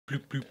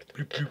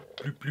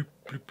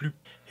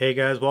Hey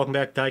guys, welcome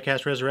back to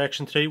Diecast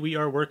Resurrection. Today we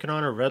are working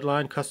on a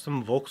Redline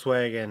Custom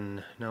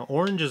Volkswagen. Now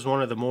orange is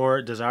one of the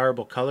more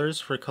desirable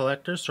colors for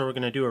collectors, so we're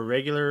going to do a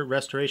regular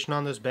restoration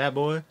on this bad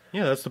boy.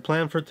 Yeah, that's the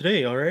plan for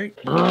today, alright?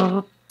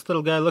 This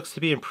little guy looks to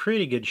be in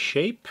pretty good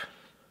shape.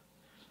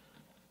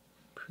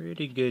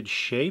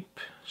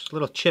 Just a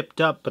little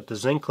chipped up, but the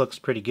zinc looks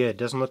pretty good.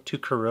 Doesn't look too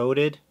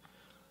corroded.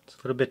 It's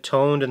a little bit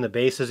toned and the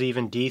base is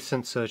even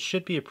decent, so it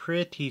should be a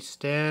pretty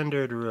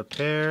standard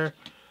repair.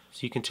 So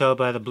you can tell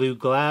by the blue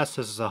glass,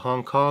 this is a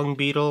Hong Kong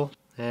Beetle,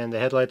 and the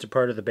headlights are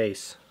part of the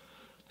base.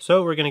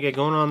 So we're going to get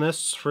going on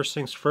this. First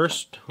things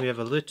first, we have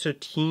a little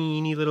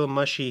teeny little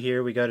mushy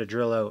here we got to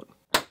drill out.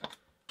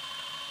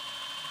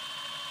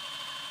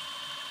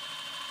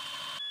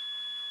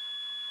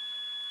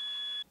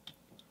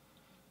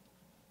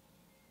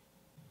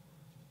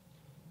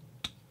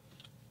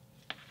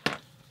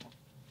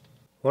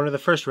 One of the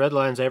first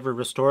Redlines I ever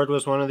restored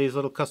was one of these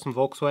little custom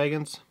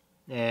Volkswagens,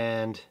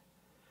 and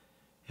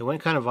it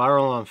went kind of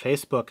viral on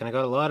Facebook and I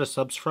got a lot of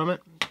subs from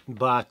it,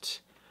 but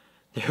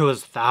there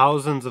was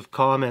thousands of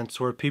comments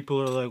where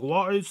people are like,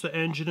 why is the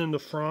engine in the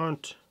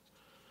front?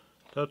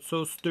 That's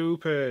so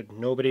stupid.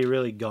 Nobody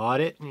really got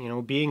it. You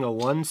know, being a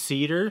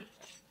one-seater,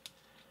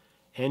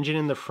 engine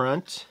in the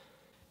front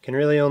can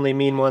really only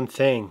mean one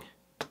thing.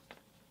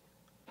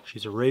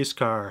 She's a race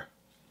car.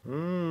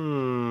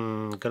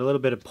 Got a little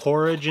bit of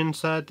porridge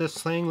inside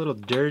this thing, a little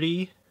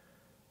dirty.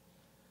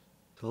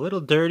 It's a little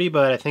dirty,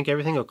 but I think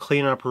everything will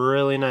clean up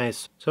really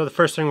nice. So the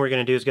first thing we're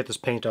going to do is get this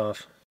paint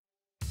off.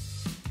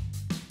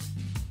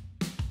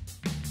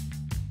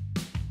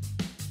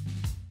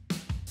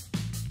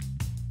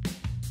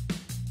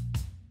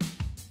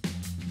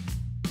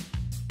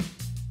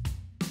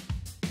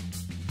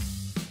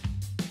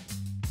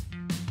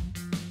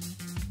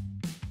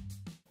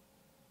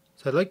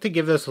 So I'd like to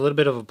give this a little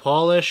bit of a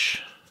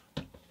polish,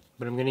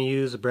 but I'm going to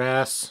use a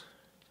brass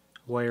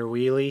wire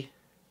wheelie.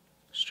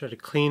 Just try to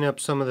clean up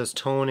some of this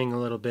toning a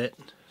little bit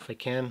if I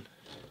can.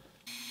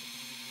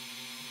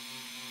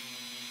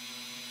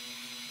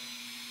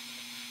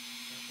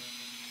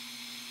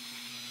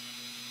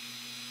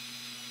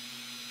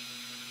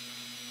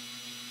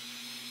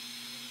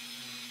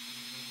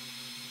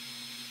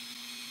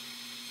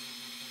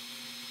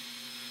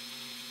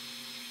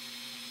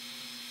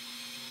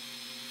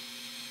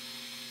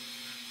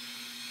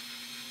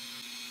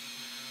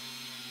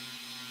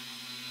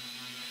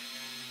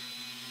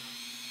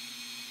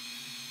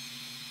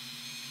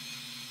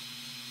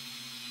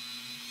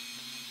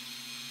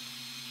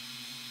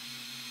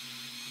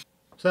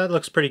 So that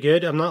looks pretty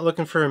good. I'm not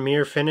looking for a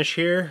mirror finish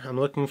here. I'm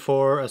looking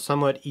for a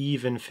somewhat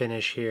even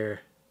finish here.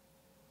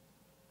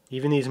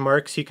 Even these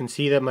marks, you can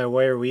see that my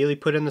wire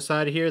wheelie put in the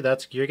side of here.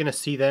 You're going to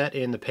see that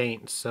in the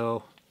paint.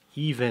 So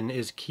even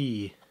is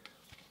key.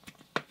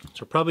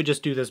 So probably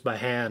just do this by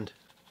hand.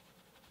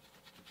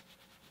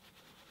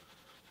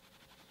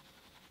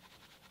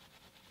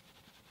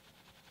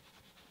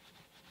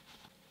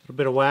 A little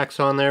bit of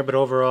wax on there, but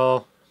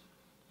overall,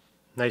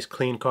 nice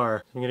clean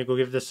car. I'm going to go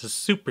give this a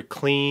super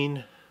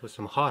clean with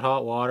some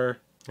hot water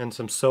and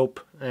some soap,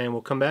 and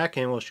we'll come back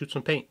and we'll shoot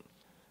some paint.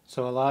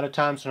 So a lot of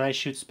times when I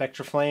shoot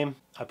spectra-flame,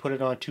 I put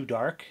it on too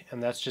dark, and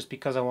that's just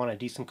because I want a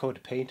decent coat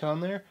of paint on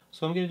there.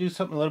 So I'm going to do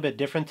something a little bit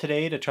different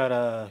today to try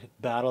to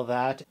battle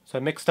that. So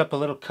I mixed up a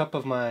little cup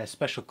of my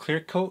special clear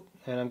coat,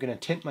 and I'm going to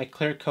tint my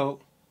clear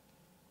coat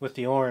with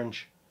the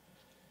orange,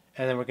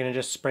 and then we're going to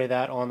just spray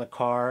that on the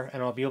car,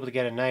 and I'll be able to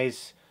get a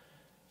nice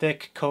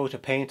thick coat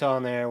of paint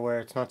on there where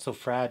it's not so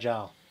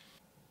fragile.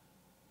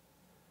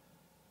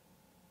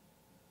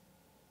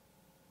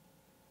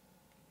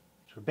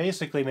 So we're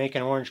basically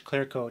making an orange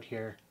clear coat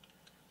here,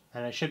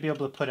 and I should be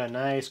able to put a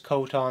nice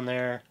coat on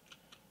there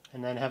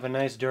and then have a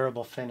nice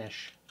durable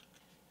finish.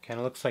 Kind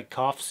of looks like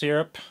cough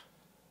syrup.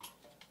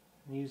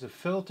 Use a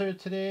filter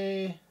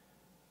today.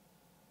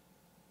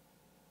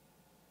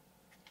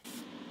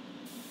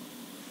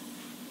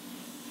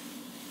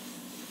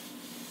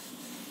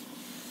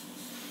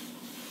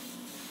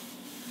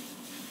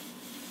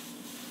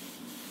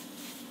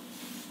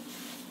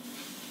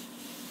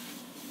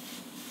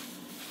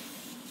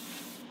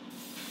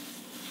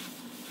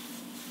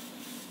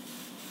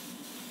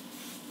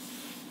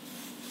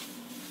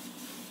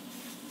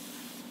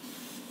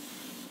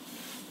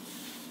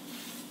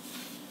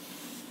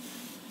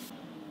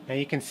 Now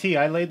you can see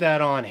I laid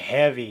that on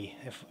heavy.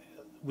 If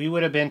we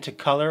would have been to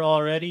color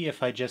already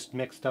if I just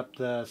mixed up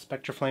the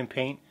spectra-flame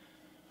paint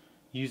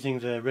using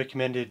the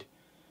recommended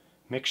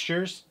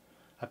mixtures.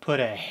 I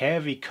put a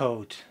heavy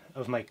coat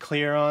of my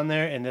clear on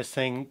there, and this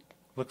thing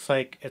looks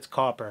like it's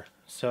copper.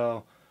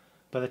 So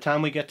by the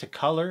time we get to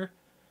color,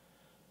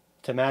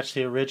 to match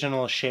the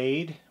original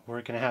shade,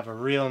 we're going to have a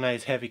real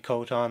nice heavy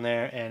coat on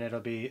there, and it'll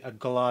be a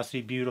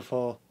glossy,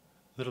 beautiful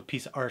little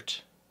piece of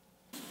art.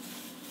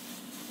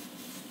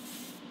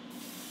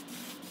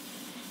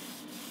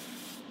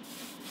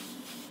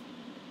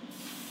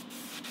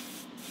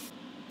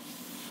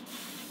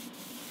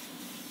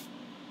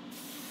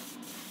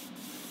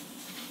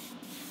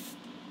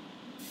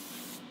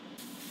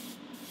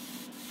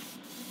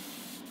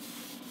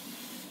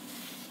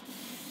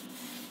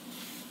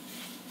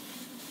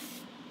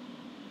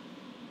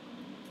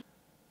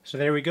 So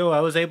there we go.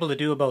 I was able to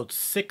do about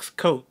 6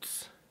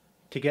 coats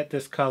to get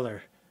this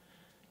color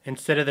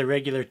instead of the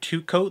regular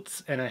 2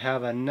 coats, and I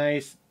have a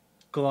nice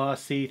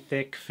glossy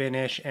thick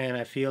finish, and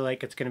I feel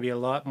like it's going to be a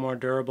lot more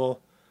durable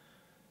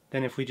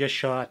than if we just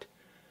shot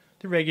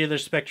the regular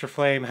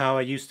spectra-flame how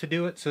I used to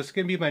do it. So it's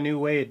going to be my new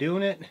way of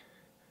doing it.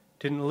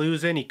 Didn't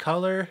lose any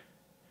color.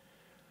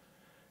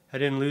 I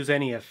didn't lose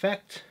any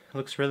effect. It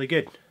looks really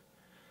good.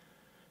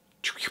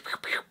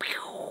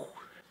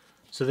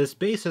 So this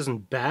base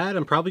isn't bad.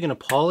 I'm probably going to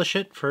polish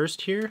it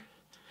first here.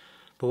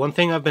 But one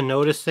thing I've been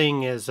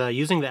noticing is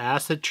using the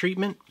acid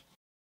treatment.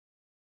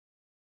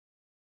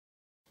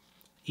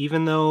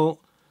 Even though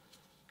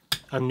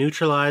I'm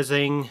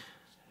neutralizing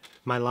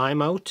my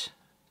lime out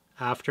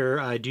after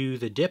I do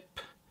the dip,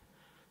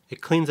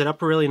 it cleans it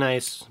up really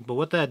nice. But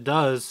what that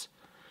does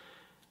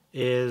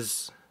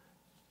is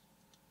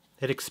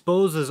it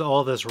exposes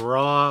all this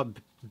raw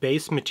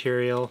base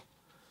material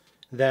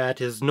that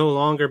has no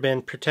longer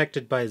been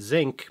protected by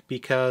zinc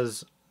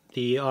because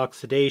the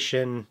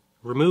oxidation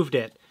removed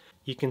it.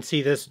 You can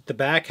see this, the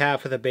back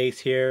half of the base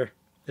here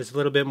is a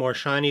little bit more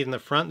shiny than the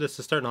front. This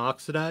is starting to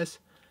oxidize.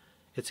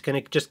 It's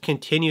going to just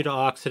continue to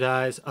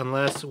oxidize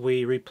unless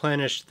we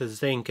replenish the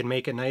zinc and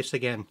make it nice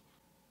again.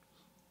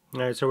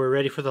 Alright, so we're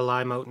ready for the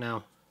lime out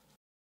now.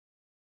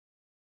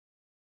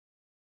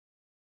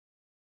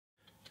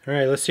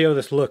 Alright, let's see how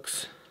this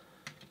looks.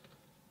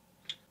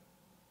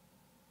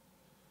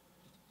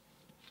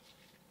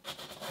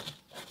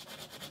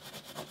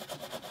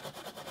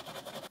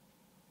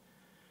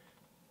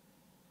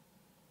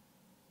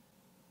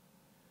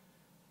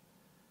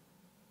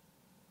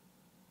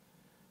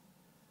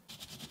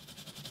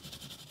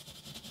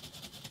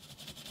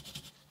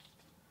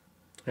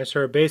 Alright,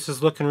 so our base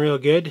is looking real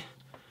good.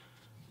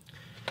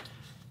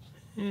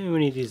 And we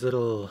need these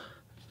little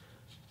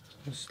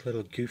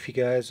goofy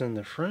guys on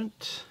the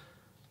front.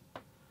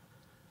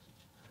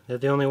 They're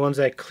the only ones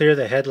that clear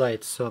the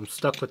headlights, so I'm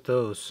stuck with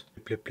those.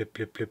 Blip, blip,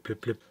 blip, blip,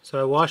 blip, blip. So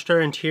I washed our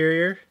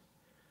interior.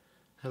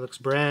 That looks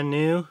brand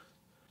new.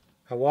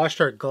 I washed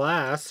our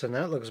glass, and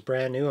that looks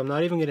brand new. I'm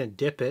not even going to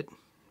dip it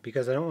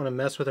because I don't want to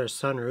mess with our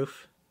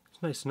sunroof.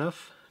 It's nice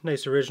enough.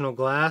 Nice original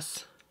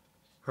glass.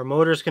 Our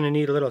motor's going to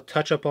need a little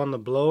touch up on the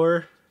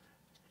blower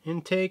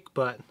intake,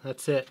 but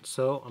that's it.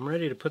 So I'm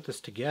ready to put this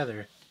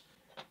together.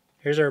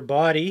 Here's our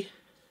body.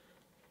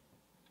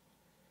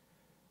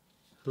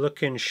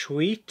 Looking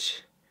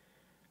sweet.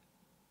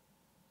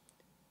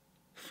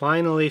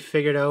 Finally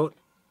figured out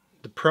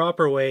the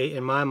proper way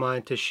in my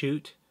mind to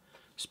shoot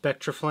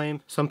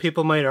spectra-flame. Some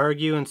people might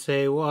argue and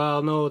say,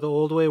 well, no, the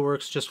old way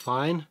works just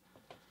fine.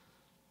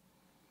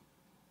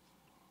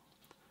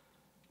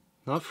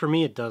 Not for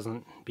me, it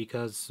doesn't,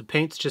 because the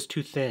paint's just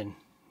too thin.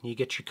 You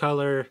get your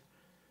color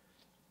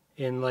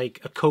in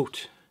like a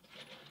coat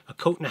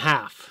and a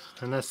half,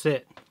 and that's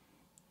it.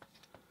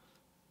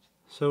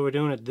 So we're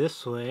doing it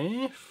this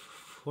way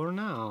for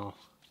now.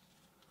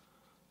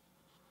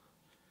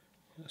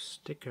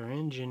 Stick our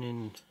engine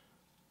in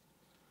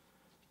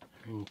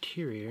our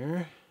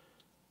interior.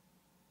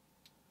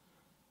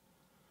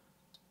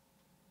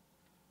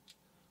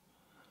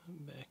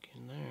 Back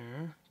in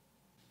there.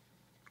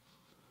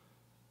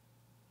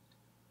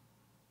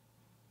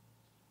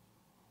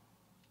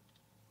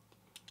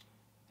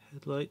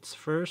 Headlights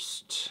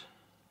first.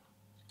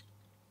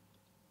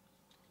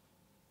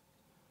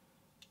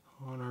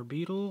 On our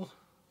Beetle.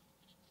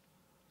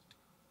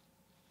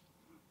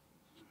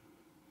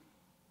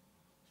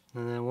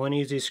 And then one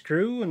easy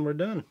screw and we're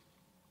done.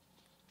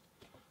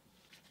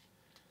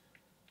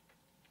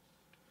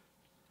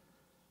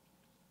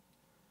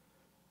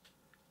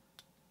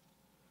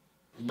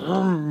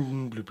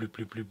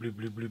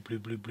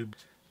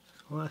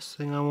 Last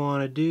thing I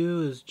want to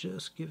do is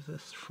just give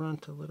this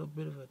front a little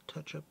bit of a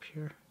touch up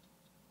here.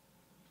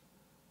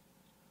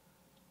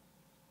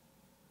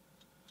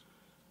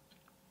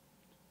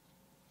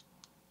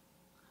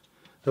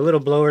 The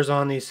little blowers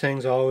on these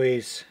things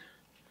always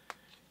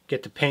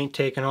get the paint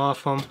taken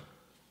off them.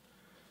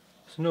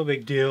 So no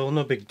big deal,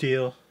 no big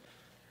deal.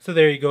 So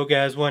there you go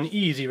guys, one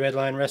easy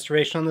redline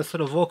restoration on this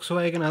little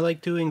Volkswagen. I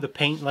like doing the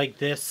paint like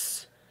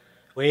this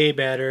way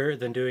better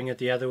than doing it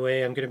the other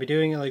way. I'm going to be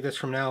doing it like this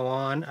from now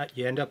on.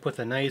 You end up with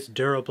a nice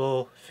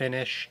durable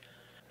finish.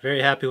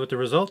 Very happy with the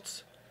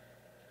results.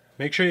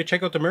 Make sure you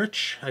check out the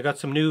merch. I got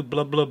some new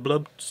blub blub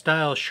blub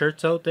style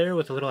shirts out there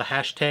with a little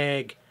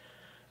hashtag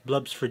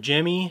blubs for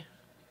Jimmy.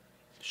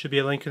 Should be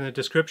a link in the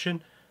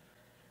description.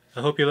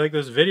 I hope you like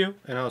this video,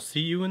 and I'll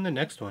see you in the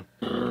next one.